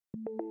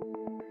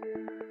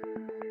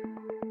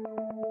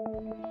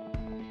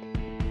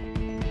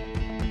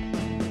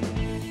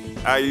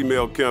I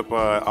email Kemp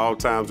all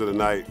times of the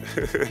night.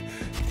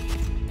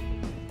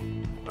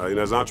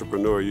 As an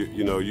entrepreneur,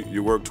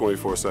 you work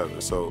 24/7.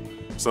 So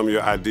some of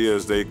your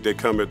ideas, they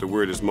come at the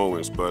weirdest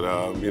moments. But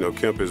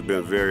Kemp has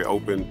been very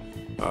open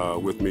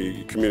with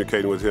me,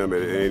 communicating with him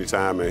at any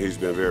time, and he's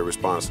been very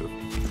responsive.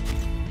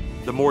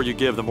 The more you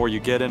give, the more you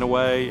get in a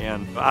way,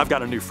 and I've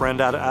got a new friend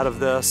out of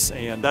this,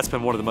 and that's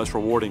been one of the most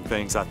rewarding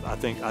things I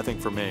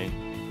think for me.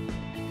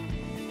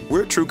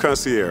 We're True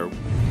Concierge.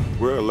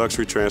 We're a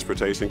luxury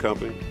transportation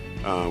company.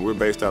 We're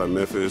based out of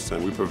Memphis,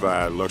 and we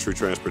provide luxury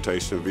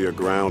transportation via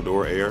ground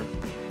or air.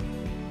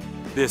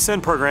 The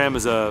Ascend program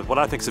is what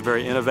I think is a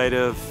very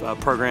innovative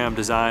program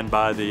designed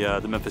by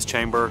the Memphis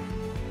Chamber.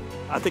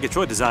 I think it's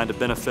really designed to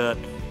benefit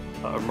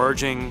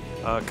emerging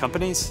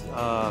companies,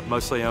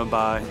 mostly owned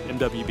by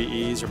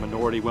MWBEs or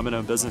minority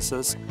women-owned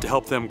businesses, to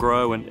help them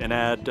grow and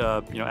add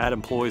add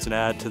employees and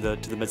add to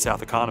the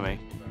Mid-South economy.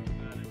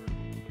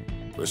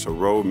 It's a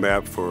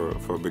roadmap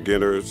for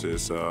beginners.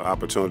 It's an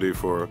opportunity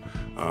for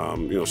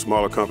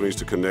smaller companies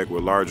to connect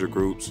with larger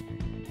groups.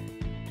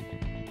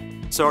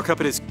 So our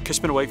company is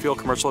Cushman Wakefield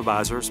Commercial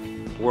Advisors.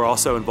 We're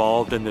also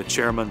involved in the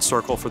Chairman's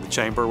Circle for the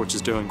Chamber, which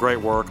is doing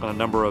great work on a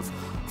number of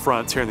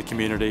fronts here in the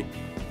community.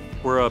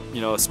 We're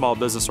a small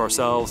business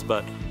ourselves,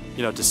 but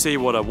to see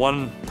what a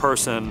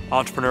one-person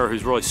entrepreneur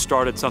who's really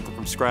started something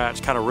from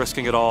scratch, kind of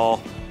risking it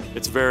all,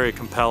 it's very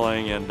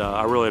compelling, and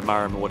I really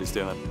admire him and what he's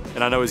doing.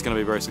 And I know he's going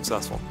to be very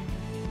successful.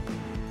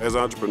 As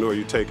an entrepreneur,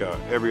 you take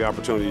every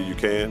opportunity you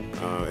can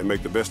and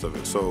make the best of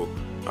it. So,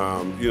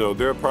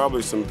 there are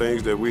probably some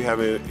things that we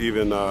haven't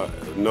even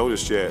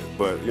noticed yet,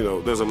 but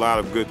there's a lot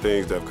of good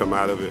things that have come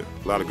out of it,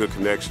 a lot of good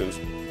connections,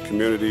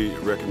 community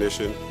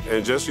recognition,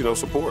 and just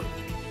support.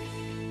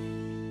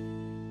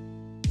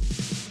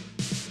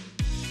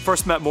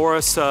 First met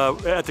Morris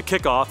at the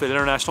kickoff at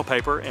International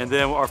Paper, and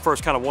then our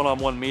first kind of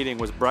one-on-one meeting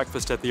was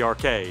breakfast at the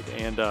arcade,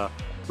 and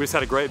we just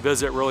had a great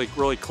visit.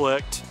 Really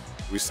clicked.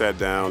 We sat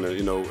down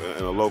in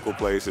a local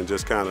place and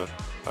just kind of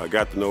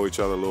got to know each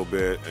other a little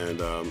bit, and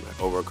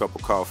over a cup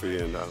of coffee,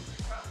 and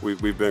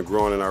we've been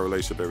growing in our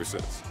relationship ever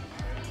since.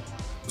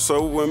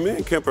 So when me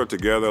and Kemp are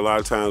together, a lot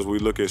of times we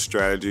look at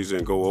strategies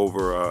and go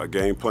over a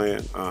game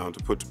plan to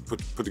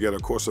put together a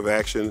course of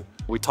action.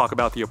 We talk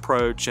about the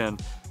approach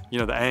and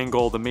the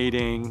angle, the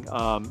meeting,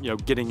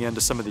 getting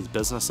into some of these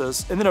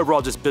businesses, and then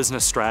overall just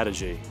business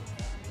strategy.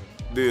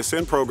 The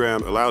Ascend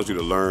program allows you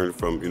to learn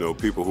from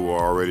people who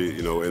are already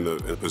in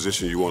the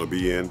position you want to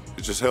be in.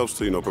 It just helps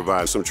to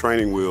provide some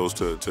training wheels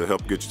to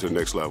help get you to the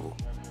next level.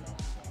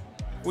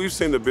 We've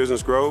seen the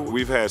business grow.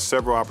 We've had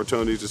several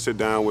opportunities to sit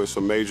down with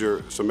some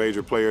major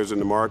players in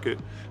the market,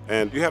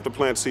 and you have to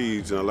plant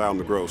seeds and allow them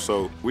to grow.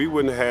 So we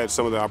wouldn't have had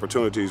some of the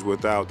opportunities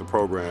without the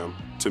program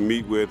to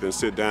meet with and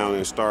sit down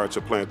and start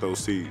to plant those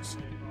seeds.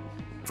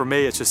 For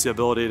me, it's just the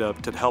ability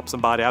to help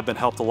somebody. I've been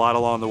helped a lot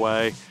along the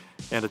way,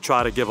 and to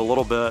try to give a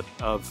little bit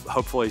of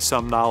hopefully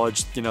some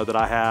knowledge that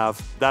I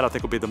have. That I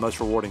think will be the most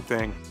rewarding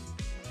thing.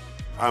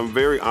 I'm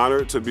very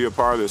honored to be a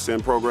part of the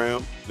Ascend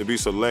program. To be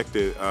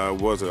selected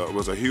was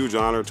a huge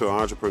honor to an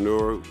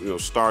entrepreneur,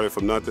 started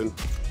from nothing.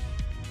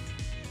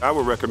 I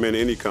would recommend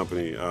any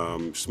company,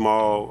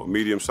 small or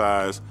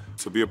medium-sized,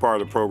 to be a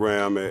part of the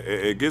program.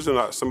 It gives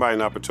somebody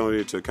an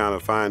opportunity to kind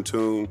of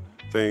fine-tune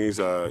things,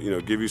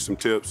 give you some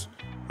tips.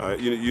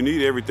 You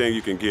need everything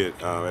you can get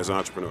as an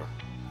entrepreneur.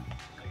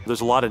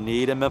 There's a lot of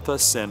need in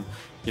Memphis, and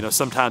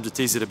sometimes it's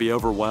easy to be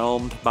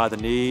overwhelmed by the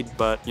need,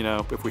 but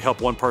if we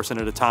help one person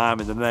at a time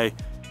and then they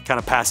kind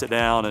of pass it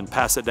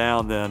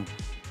down, then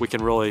we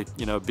can really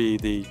be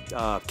the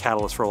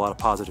catalyst for a lot of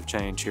positive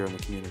change here in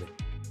the community.